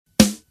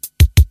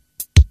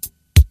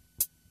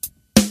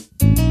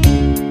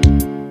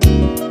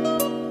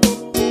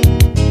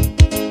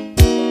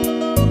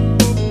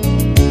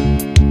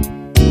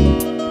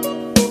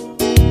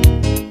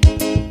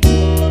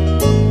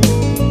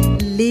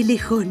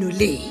kgono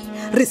le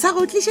re sa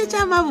go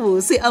tlišetša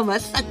mabose a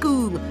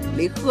mahlakong.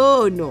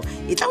 Lekgono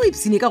e tla go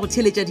ipsine ka go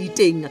theletša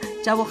diteng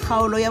tša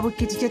bokgaolo ya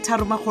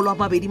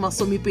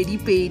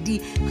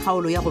 3222,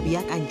 kgaolo ya go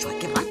beakantšhwa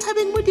ke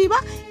Rathabeng Modiba,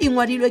 e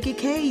ngwadilwe ke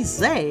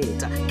KZ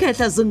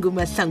Ketla Zungu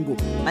Mahlangu,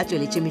 ba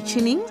tšweletše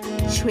metšhining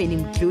Tšhweni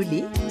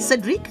Mtluli,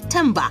 Cedric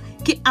Temba,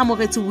 ke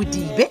Amogetse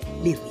Bodibe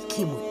le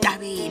Ricky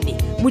Motabene.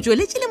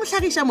 Motšweletši le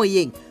mohlagiša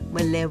moyeng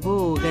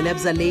Moleboge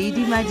Lebza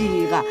Lady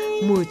Madira,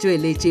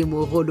 motšweletši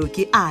mogolo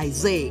ke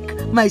Isaac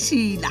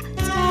Mashila.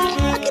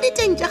 A ke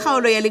diteng tša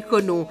kgaolo ya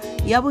lekgono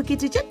ya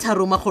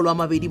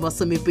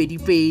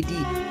 3222,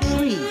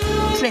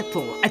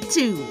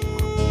 3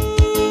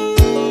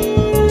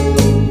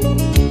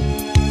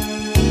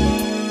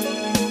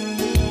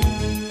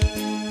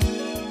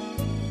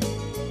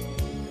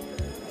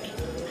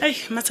 Hey,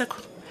 Matsako.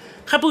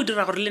 Gape o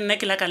dira gore le nna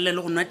ke la ka le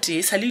go nwa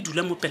tee sa le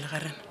dula mo pele ga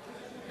rena.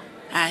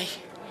 Ai.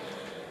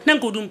 Nna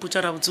go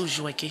dumputsa ra botse o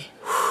jwa ke.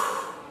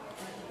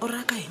 O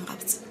raka eng ga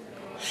botse?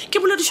 Ke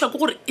boledišwa ke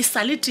gore e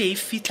sa le tee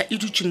fitla e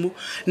dutse mo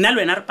nna le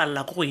wena re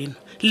palela go eno.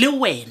 Le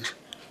wena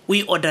o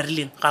e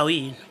orderileng ga o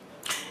eno.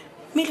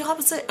 Mele ga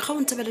botse ga o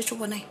ntebeletse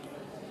bona.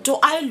 Do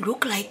I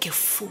look like a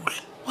fool?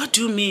 What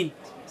do you mean?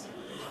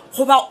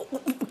 Goba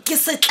ke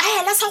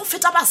setlaela sa go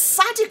feta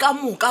basadi ka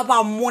moka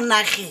ba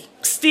monageng.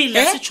 Still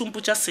ya se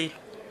tšhumputša selo.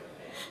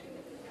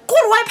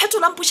 Gore wa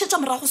iphetolang pušetša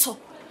morago so?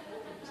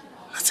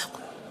 Matsako.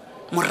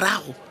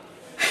 Morago.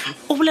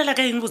 O bolela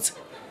ka eng botse?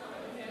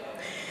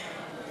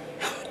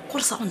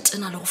 Gore sa go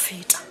ntena le go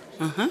feta.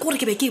 Gore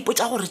ke be ke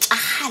ipotša gore tša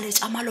gale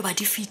tša maloba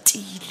di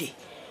fetile.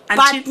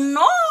 But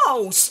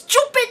no,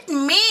 stupid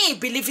me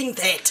believing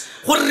that.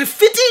 Gore re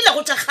fetile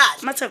go tša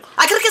gale. Matsako.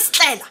 A ke re ke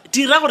setlaela.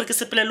 Dira gore ke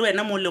sepele le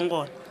wena mo leng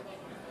gona.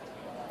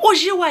 O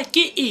jewa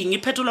ke eng e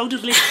phetola o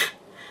dirile?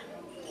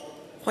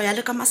 Go ya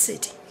le ka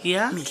Masedi.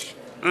 Yeah. Mele.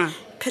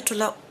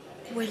 Phetola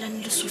o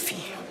elane le Sophia.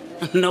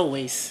 No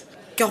ways.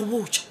 Ke go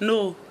botša.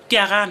 No, ke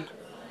a gana.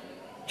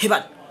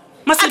 Hebana.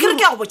 Masedi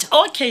ke a go botša.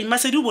 Okay,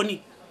 Masedi o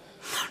bone.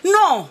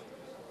 No.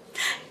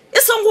 E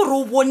seng gore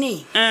o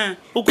bone.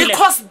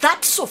 Because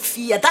that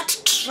Sophia, that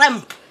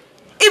tramp,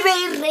 e be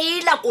e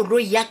reila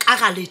koloi ya ka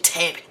ga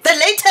Lethebe. The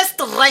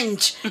latest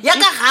range ya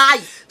ka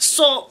gae.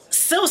 So,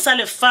 seo sa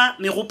le fa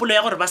megopolo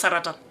ya gore ba sa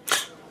ratana.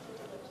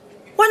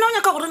 Wena o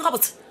nyaka gore nga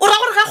botse. O ra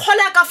gore ga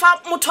kgole ya ka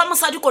fa motho wa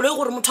mosadi koloi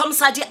gore motho wa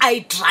mosadi I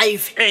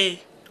drive.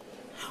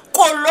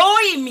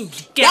 Koloi mile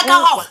ya ka ga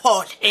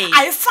kgole.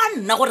 A e fa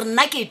nna gore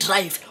nna ke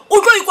drive.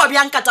 O tlo ikwa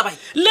bjang ka tabai.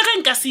 Le ge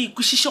nka se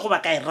ikwišiše go ba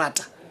ka e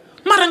rata.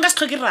 Mara nka se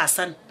tlhoke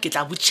rasana ke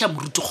tla botšiša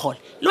moruti kgole.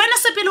 Le wena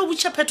sepele o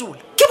botšiša phetola.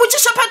 Ke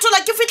botšiša phetola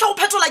ke fitla go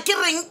phetola ke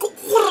reng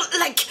gore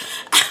like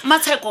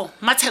Matsheko,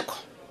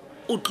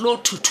 o tlo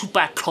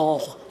thuthupa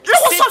tlhogo. Le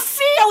go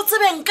Sophia o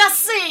tsebeng ka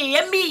se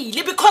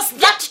Emile because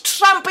that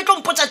Trump e tlo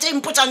mpotša tše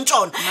mpotšang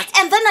tšona.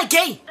 And then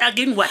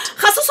Again what?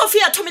 Ga se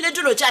Sophia a thomile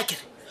dilo tša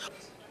kere.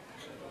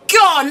 Ke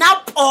yona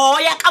po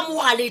ya ka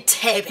moga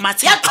Lethebe.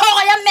 Ya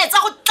tlhogo ya metsa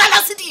go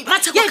tlala sediba.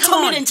 Ya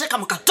thomile ntše ka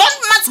moka.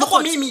 Don't Matseko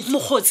Mimi.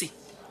 Mokgotsi,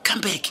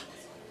 come back.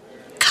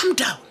 Calm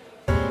down.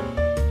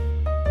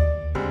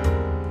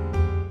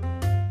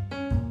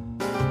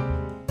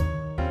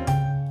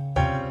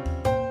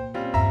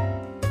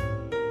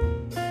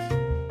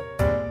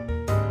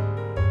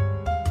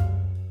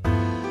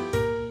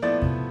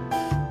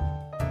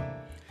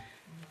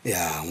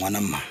 Ya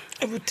ngwana mma.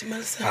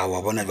 Ebutimasa.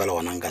 Wa bona bjale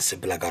gona nka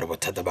sepela ka re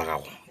bothata ba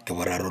gago ke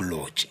bo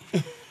rarolotše.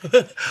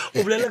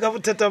 O bolela ka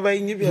bothata ba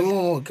eng bjale?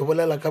 No, ke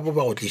bolela ka bo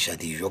ba go tliša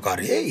dijo ka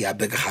re hey ya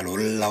be ke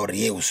galolla gore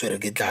ye o swere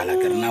ke tlala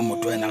ke rena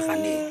motho wena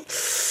ganeng.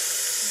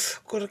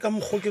 Gore ka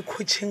mokgo ke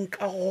coaching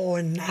ka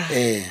gona.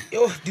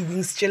 Yo di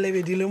wings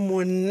tšhelebe di le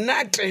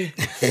monate.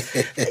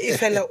 E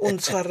fela o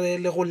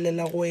ntshwarele go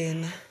lela go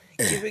wena.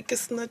 Ke be ke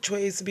sena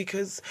choice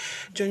because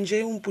John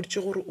J o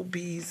mpoditše gore o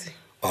busy.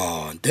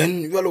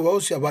 Then jalo wa o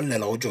se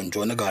abalela go John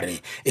ka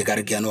re e ka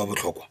re ke yana wa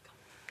botlhokwa.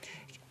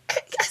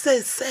 As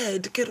I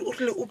said, ke re o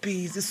rile o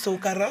busy so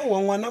ka ra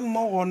wa ngwana mma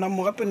gona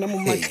mo gape nna mo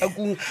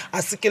matlakong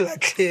a se ke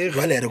latlhega.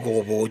 Jale re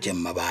go botse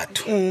mma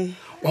batho.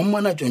 Wa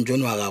mmona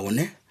John wa gago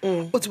ne?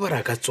 O tseba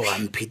ra ka tsoga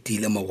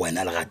mphetile mo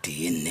wena le ga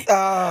tenne.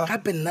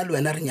 Gape nna le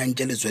wena re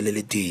nyantše letswele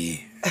le tee.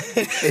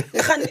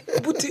 Gane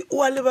buti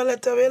o a lebala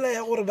tabela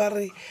ya gore ba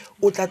re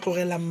o tla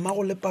tlogela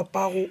mmago le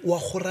papago wa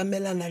go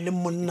ramelana le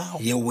monnago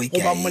go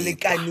ba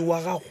molekani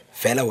wa gago.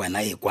 Fela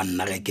wena e kwa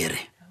nna ge kere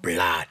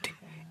blood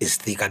is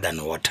thicker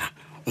than water.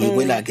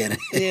 Ngwela kere.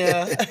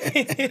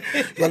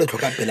 Jale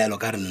tlhoka pelelo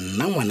ka re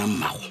nna ngwana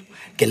mmago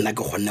ke nna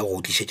ke kgonne go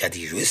tlišetša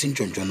dijo e seng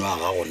John wa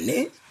gago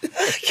ne.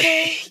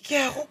 Okay,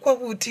 yeah, go kwa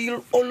buti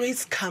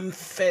always come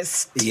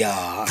first.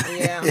 Yeah.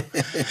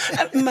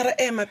 Mara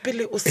ema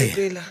pele o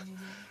sepela.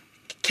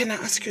 Can I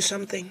ask you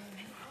something?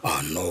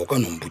 No, ka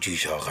no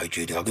mpotšiša ga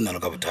tšedi ga ke na le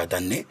ka bothata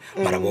nne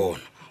mara bona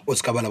o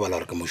se ka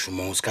balabala gore ke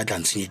mošomong o se ka tla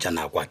ntsenyetša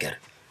nako a kere.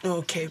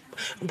 Okay,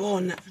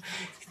 bona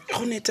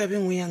go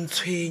netabeng o ya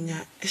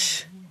ntshwenya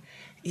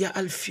ya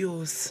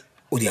Alfios.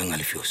 O di yang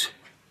Alfios?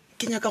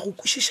 ke nyaka go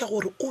kwešiša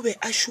gore o be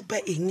a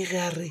šupa eng ge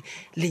a re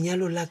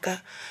lenyalo la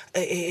ka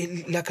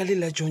le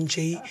la John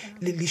J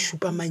le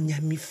šupa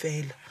manyami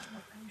fela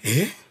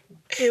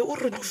o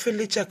re tlo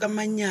feletša ka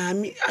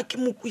manyami a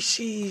ke mo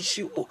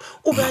kwešiše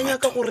o be a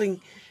nyaka goreng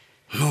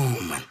no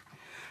man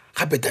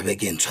gape tabe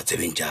ke ntshwa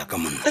tsebeng jaaka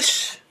monna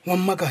wa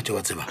mmakatse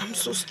wa tseba I'm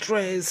so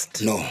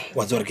stressed no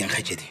wa tswa re ke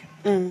nkgaetsedi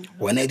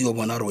wena di o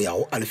bona gore o ya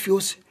go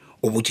Alpheus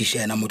o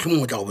botšiša ena motlho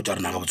mongwe o tla go botsa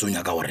rena ga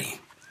botsonya ka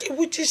goreng ke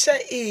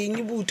botšiša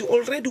eng buti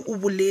already o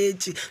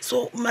boletše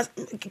so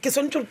ke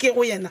swantse ke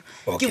go yena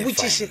ke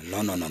botšiše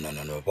no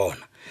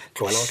bona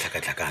tlogela go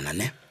tlhakatlhakana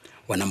ne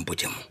wena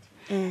mpotse mo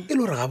e le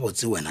gore ga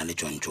botse wena le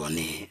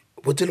tsontsone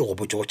botse le go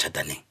botse go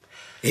chataneng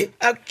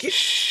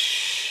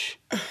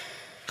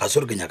ga se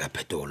re ke nyaka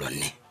phetolo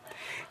nne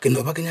ke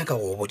no ba ke nyaka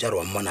go botsa re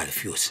wa mmona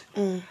Alpheus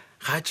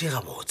ga tše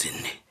ga botse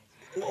nne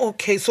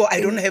okay so I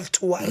don't have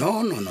to worry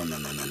no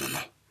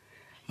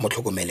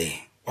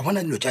motlhokomele wa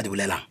bona dilo tša di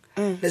bolelang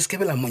le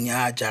sekebela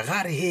monyatša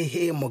ga re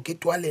he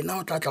mokete wa lena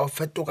o tla go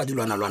fetoga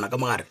dilwana ka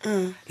mogare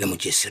le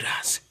motše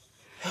serious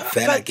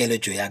fela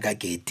keletšo ya ka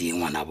ke teng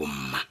ngwana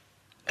bomma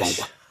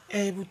bonkwa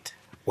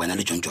wena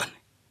le tsontswane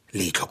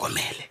le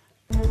itlhokomele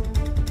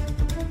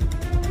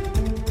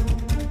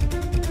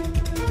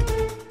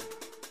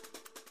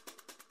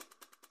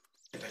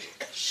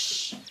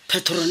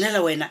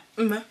Petronella wena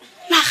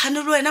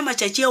nagane le wena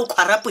matšatši o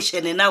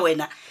khwarapošene na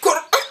wena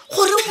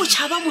gore o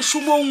motšhaba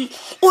mošomong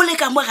o le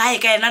ka mo gae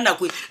ka ena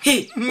nako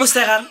o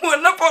segang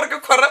wena pa gore ke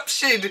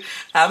corruption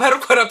a ba re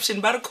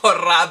corruption ba re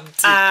corrupt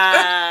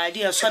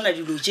di a tshwana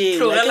dilo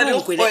tseo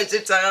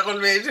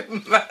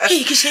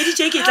ke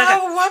šeditše ke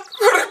tla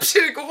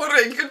corruption ke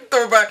goreng ke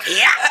toba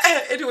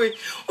anyway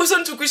o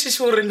swantse kwešiše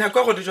gore nako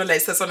ya gore jwala e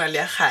sa swana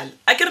le ya gale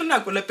a ke re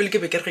nako la pele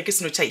ke be ke re ge ke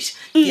seno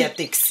tšhaiša ke ya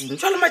taxing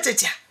jwale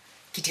matšatši a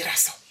ke dira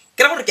so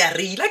ke ra gore ke a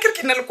reila ke re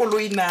ke na le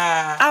koloi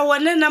na a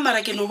wane nna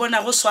mara ke no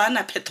bona go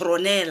swana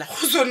Petronella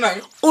go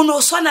sonang o no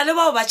swana le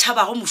bao ba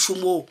tšhabago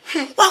mošomong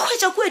wa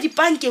hwetša kua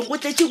dipankeng go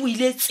tletse go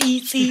ile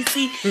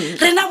tsitsitsi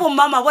rena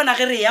bommama bona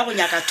ge re ya go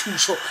nyaka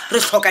thušo re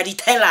hloka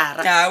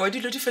ditailara wa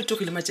dilo di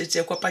fetogile matšatši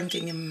ya kwa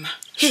pankeng mma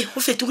go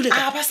fetogile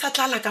a ba sa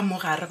tlala ka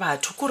mogare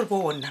batho kore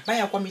bona ba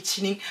ya kwa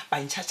metšhineng ba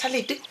ntšha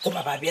tšhalete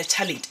goba ba bea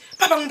tšhalete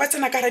ba bangwe ba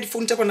tsena ka ra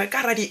difounu tša bona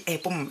ka ra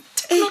di-app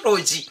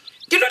technology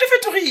dilo di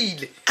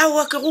fetogile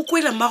aowa ke go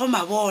kwela mmago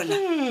mabona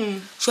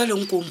jwale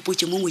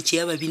nkompotse mo ngwetši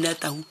ya babina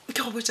tau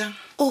ke go botsang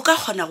o ka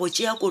kgona go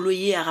tšea koloi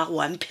ye ya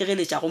gago wa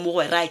mphegeletša go mo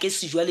gwera ke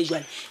se jwale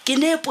ke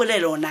ne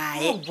polelo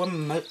nae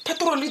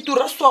petrol e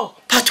tura so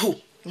phatho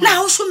na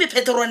o some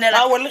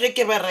Petronella a le ge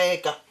ke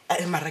bereka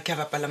mara ke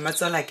a bapala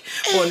matsalake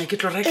bone ke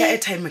tlo reka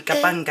airtime ka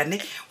pankane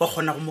wa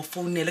kgona go mo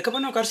founele ka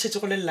bona o ka re šetse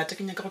go le lelata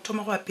ke nyaka go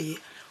thoma go apea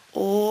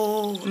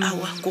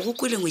awa go go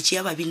kwele ngwetši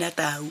ya babina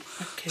tau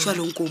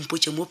jwale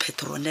nkompotse mo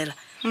Petronella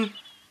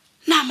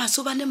na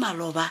masobane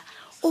maloba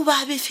o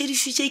ba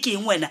befedišitše ke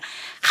eng wena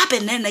gape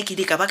nna ke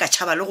di ka ba ka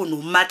tšhaba le go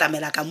no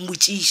mmatamela ka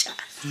mmotšiša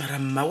mara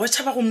mma wa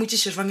tšhaba go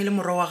mmotšiša jwang e le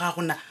morwa wa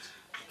gagona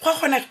go a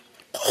kgona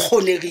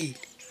kgonegile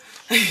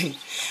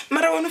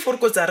mara one for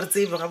kotsa re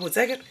tsebe ga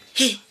botse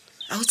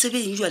a o tsebe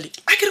eng jwale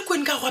a ke re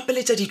kweni ka go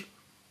gapeletša dilo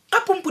ka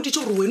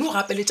pompoditše gore wena o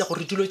gapeletša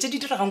gore dilo tše di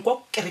diragang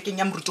kwa kerekeng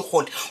ya moruti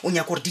kgole o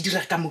nyaka gore di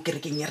direga ka mo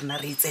kerekeng ya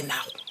rena re e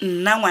tsenago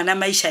nna ngwana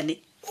maišane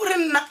o re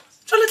nna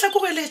jwale tla ko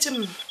go eletše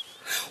mma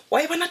wa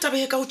e bona taba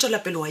ye ka o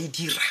tswela pele wa e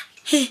dira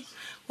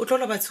o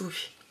tlola batsobi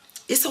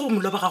e se go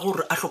moloba ga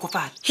gore a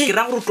hlokofale ke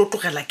ra gore o tlo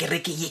tlogela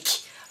kereke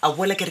yeke a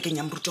boela kerekeng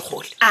ya moruti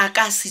kgole a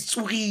ka se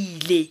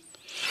tsogile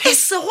e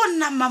se go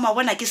nna mama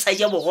bona ke sa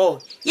ja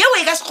bogobe yeo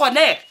e ka se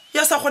kgonege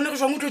ya sa kgonege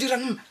jwang o tlo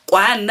dirang mma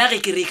kwa nna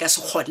ge ke re e ka se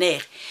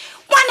kgonege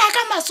ngwana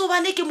ka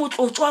masobane ke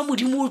motlotso wa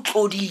modimo o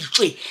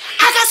tloditswe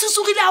a ka se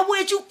sogile a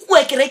boetse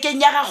kua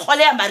kerekeng ya ga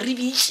kgole ya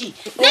maribiši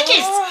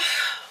nekes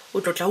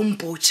o tlotla o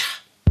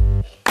mpotša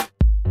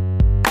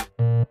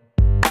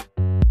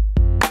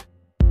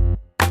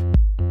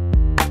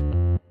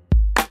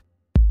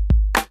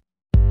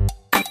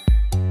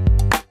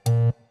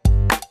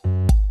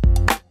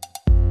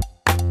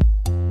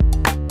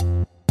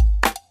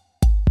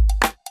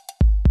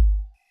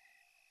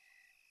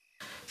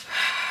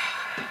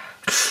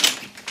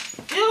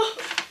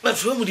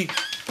batho ba modimo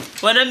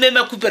wena mme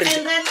makuperetse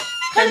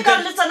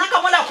le tsena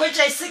ka mola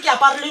khwetša ise ke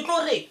apare le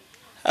tlo re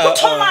o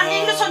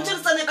thomane le swantse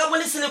le tsene ka mo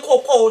le se le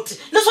kokote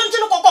le swantse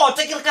le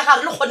kokote ke re ka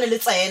gare le kgone le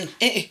tsena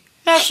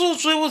na se o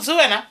tswe botse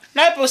wena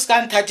na epo se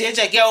ka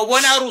nthathetša ke a o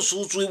bona gore o se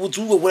o tswe botse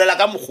o bolela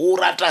ka mokgwa o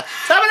rata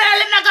sa bolela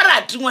le nna ka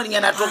rati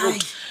ngwanengana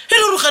tokoto e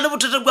le gore gane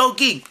bothata kwao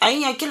keng a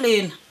enya ke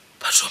lena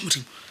batho ba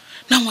modimo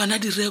na ngwana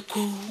direko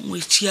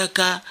ngwetši ya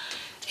ka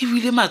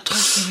ebile matho a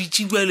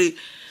sebitše bjale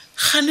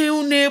gane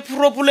o ne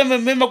probleme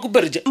mme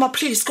makuperetse ma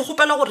please ke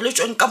gopela gore le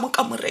tsweng ka mo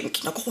kamoreng ke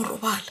nyaka go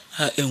robala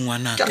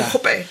ngwanaka ke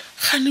gopela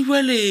gane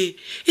bjale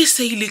e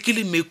seile ke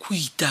le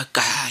mekuita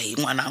kae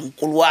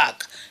ngwanankolo wa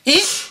ka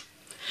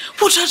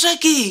bothata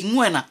ke eng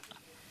wena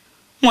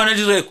ngwana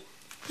direko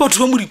batho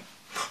ba modimo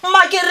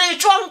ma ke re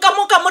tswang ka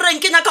mo kamoreng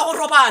ke nyaka go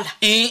robala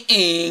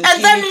and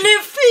then le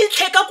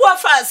fitlhe ka kwa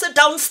fase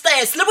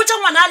downstairs le botsa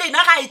ngwana a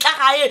lena ga e tla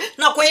gae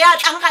nako ya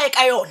tlang gae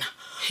ka yona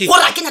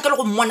gore a ke nyaka le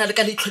go mmona le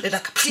ka leitlholela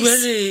ka please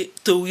jale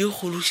tou e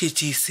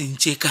golosetse e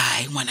sentse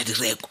kae ngwana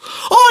direko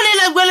o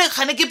lela jale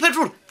kgane ke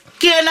petrol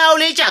ke ena o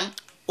le jang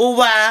o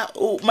ba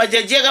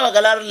matšatši a ka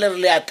baka la re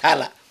le a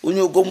thala o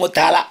nyoko mo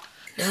thala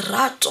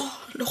lerato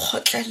le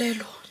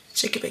kgotlelelo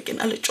tse ke be ke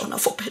na le tsona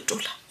for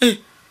phetola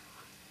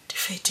di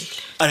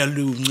fedile a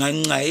le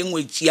nganqa e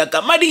ngwetsi ya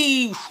ka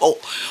madisho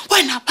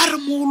wena ba re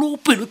molo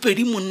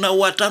pelopedi monna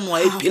wa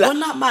tanwa e phela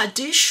bona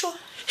madisho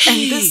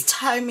and this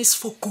time is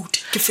for good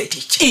ke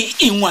feditše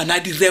e ngwana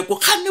direko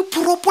gane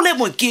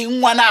problemo ke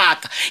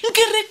ngwanaka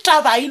nke re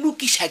taba e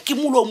lokisha ke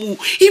molomo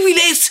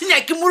ebile e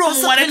senya ke molomo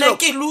ngwana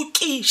ke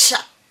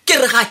lokisha ke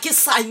re ga ke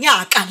sa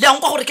nyaka le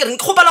angwa gore ke reng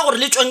ke gobala gore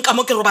le tsweng ka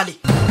mo ke robale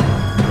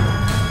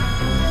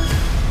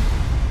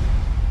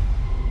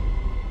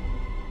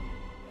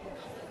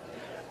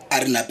a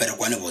re napere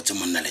kwane botse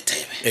monna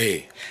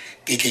Lethebe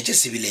ke tletse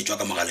sebiletswa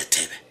ka moga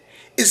Lethebe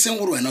e seng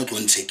gore wena o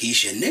tlo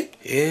ntshekeiše ne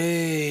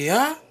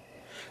ya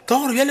ka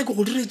gore bjale ke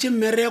go diretse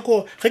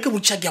mmereko ge ke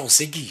botšiša ke ya go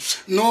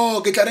sekiša no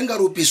ke tla reng ka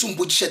re opise o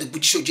mpotšiša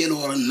dipotšišo tše e le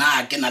gore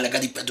nna ke na le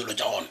ka diphetolo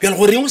tša gona bjale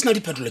gore eng o se na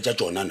diphetolo tša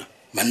tsonana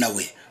manna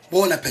we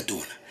bona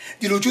phetola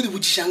dilo tšo di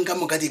botšišang ka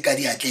moka di ka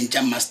diatleng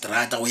tša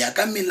mastrata go ya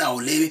ka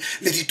melao le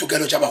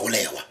ditokelo tša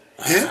bagolegwa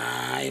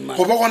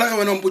go ba gona ge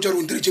wena mpotša gore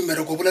o ntiretse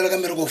mmereko o bolela ka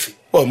mmereko ofe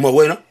ma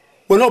wena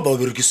o ba o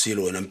berekisele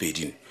wena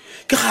mpedini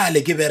ke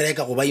gale ke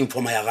bereka go ba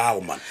informa ya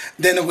gago man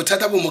then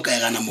bothata bo mo kae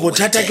gana mo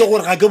bothata ke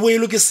gore ga ke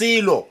boelo ke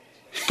selo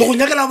ke go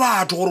nyakela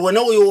batho gore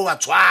wena o ye o ba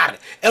tshware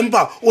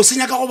empa o se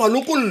nyaka go ba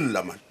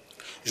lokolla man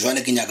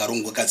jwale ke nyaka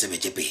rongwe ka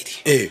tsebe tše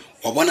pedi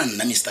wa bona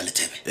nna Mr.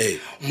 Lethebe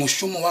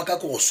mošomo wa ka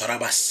ke go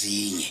swara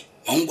basenye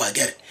wankwa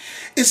kere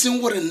e seng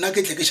gore nna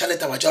ke tle ke šale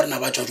taba tša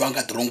rena ba tšwa jwang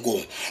ka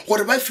teronkong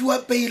gore ba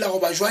fiwa peila go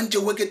ba jwang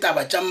tšewe ke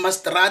taba tša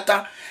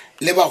mastrata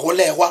le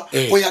bagolegwa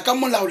go ya ka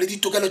molao le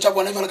ditokelo tša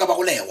bona jwale ka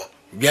bagolegwa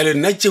bjale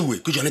nna tšewe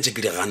ke tšone tše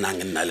ke di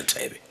ganang nna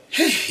Lethebe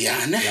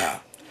yane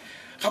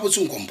ga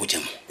botseng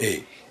kompotšemo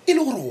e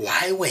le gore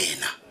why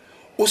wena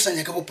o sa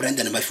nyaka bo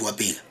Brandon ba fiwa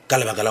peila ka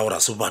lebaka la gore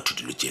a se batho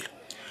dilo tšela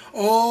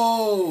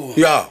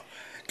ya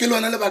ke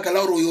lona lebaka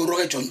la gore o yo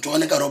roge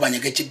tšontšone ka re o ba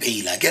nyaketse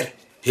peila kere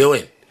ye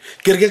wena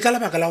ke re ke ka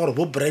lebaka la gore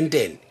bo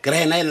Brandon ke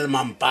re ena e le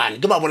mampane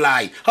ke ba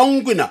bolai ga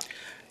nkwena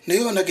le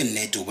yona ke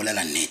nnete o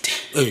bolela nnete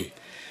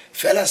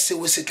fela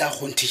seo se tla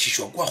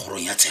kgonthišišwa kwa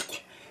kgorong ya tsheko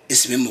e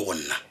sebe mo go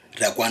nna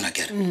re a kwana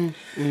kere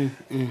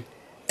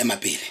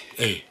emapele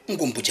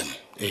nkompotše mo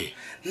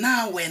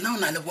na wena o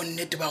na le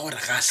bonnete ba gore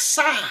ga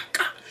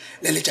saka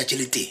le letšatši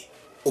le teng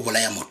o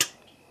bolaya motho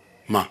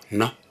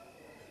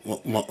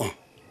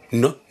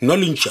nna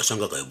le ntšha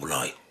sanka ka e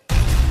bolaya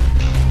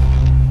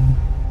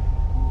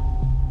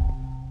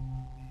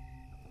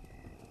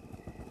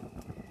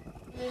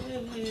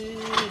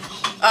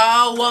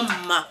awa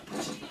mma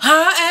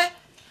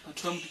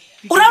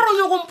o ra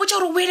ro go mpotša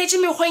gore o boeletse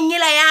mekgweng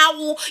ela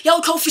yago ya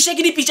o tlha o fiša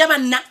ke dipitša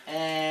banna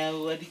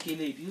wa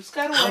dikeledi o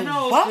ska re wena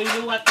o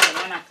tlhoile wa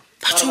tlanana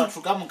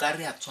batho ka moka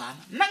re a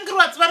tshwana nna nke re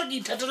wa tseba re ke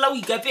ithatela o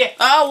ikapea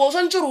awa o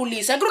swantse re o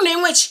lesa ke re o ne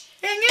engwetse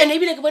ene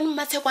ebile ke bone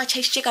mmatsheko a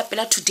tšhaišitše ka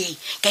pela today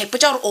ka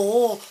ipotša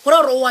gore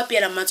gora gore o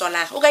apeela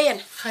matswalaga o ka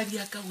yena ga di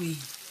aka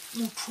weng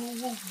motho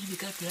o ile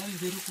ka pela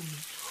lebere gomme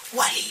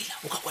wa lela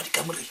o ka kwa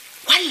dikamoreng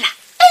walla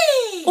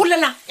o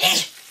lelang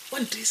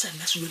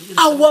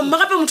awa mma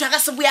gape motho a ka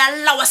se boya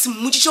lla wa se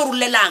mmotšiša gore o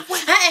lelang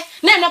ee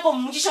nna ena ko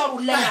mmotšiša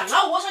gore o lelang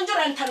aowa o swantse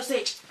gore a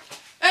ntlhalosetse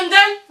and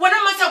then wena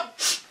mmatsheko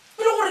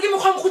e le gore ke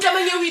mekgwa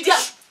mokgutlamang eo e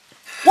diang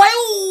wa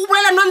o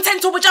bolela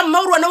nonsense o botša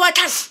mma gore wena wa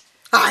tlhala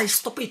ai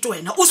stop it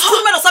wena o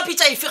sekhurumelo sa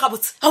pitša efe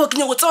gabotse ao ke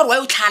nyako tseba gore wa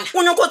o tlhala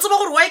o nyako tseba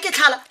gore wa e ke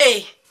tlhala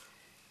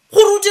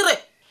gore o dire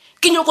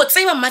ke nyako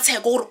tseba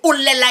mmatsheko gore o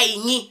lela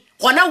eng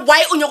gona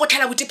why o nyako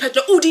tlhala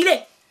botephetlo o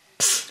dile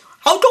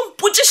ga o tlo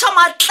mpotšiša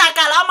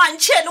matlakala a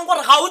mantšhi eneng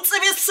gore ga o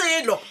tsebe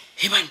selo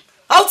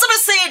ga o tsebe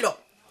selo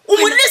o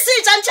monne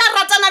sejantšhe a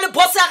ratana le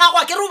boss ya gago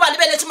a ke re o ba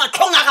lebeletse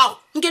matlhong a gago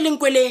nke le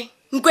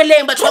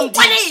nkweleng batho ba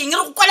kwele eng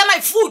re go kwele my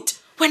foot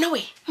wena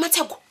we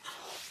matsheko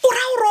o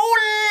ra gore o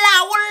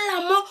lla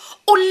mo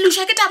o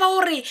luša ke taba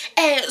gore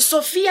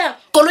Sophia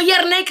kolo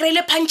ya rena e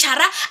kry-ile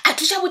pantšhara a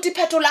thuša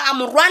botiphetola a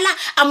morwala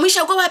a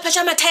moiša ko ba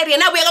phaša mathaere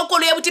yena a boya ka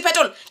kolo ya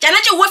botiphetola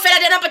tšana tšeoe fela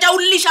dianapa tša o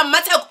lliša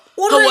mmatsheko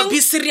How be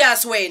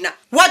serious wena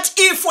what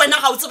if wena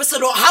ga o tsebe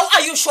selo how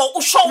are you sure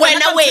o sure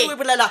wena we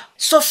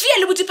Sophia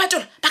le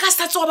botiphetola ba ka se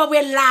tla tsoga ba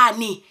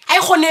boelane a e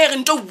kgonege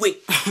nto uwe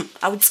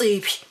a o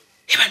tsebe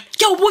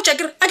ke o botša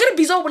a ke re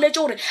bisa o boletse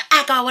gore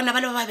a ka bona ba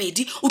le ba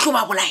babedi o tlo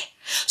ba bolaya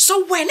so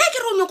wena ke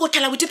re o nyako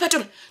tlhala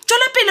botiphetola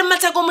tšwela pele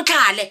mmatsheko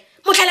motlhale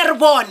re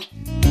bone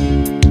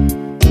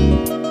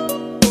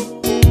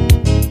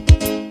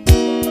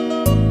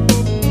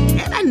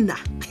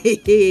nna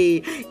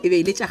e be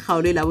ile tša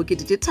kgaolo e la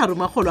bokete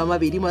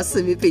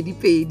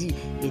 3,220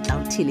 e tla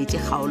o theletše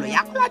kgaolo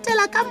ya go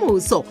latela ka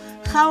moso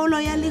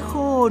kgaolo ya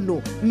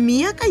lekgono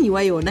mmeakanyi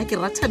wa yona ke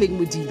Rathabeng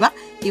Modiba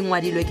e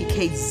ngwadilwe ke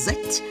KZ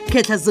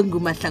Khetla Zungu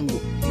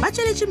Mahlangu ba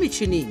tšweletše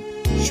metšhineng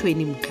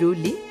Tshweni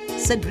Mdluli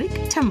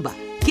Cedric Temba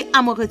ke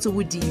amogetse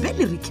bodibe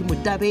le Ricky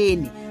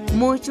Motabene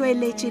mo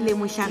tšweletše le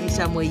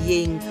mohlagiša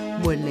moyeng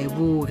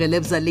Moleboge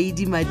Lebza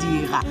Lady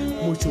Madira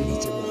mo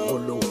tšweletše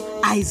mogolo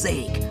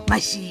Isaac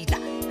Mashila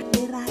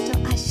Lerato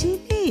a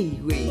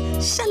šhiliwe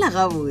šala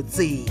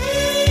gabotse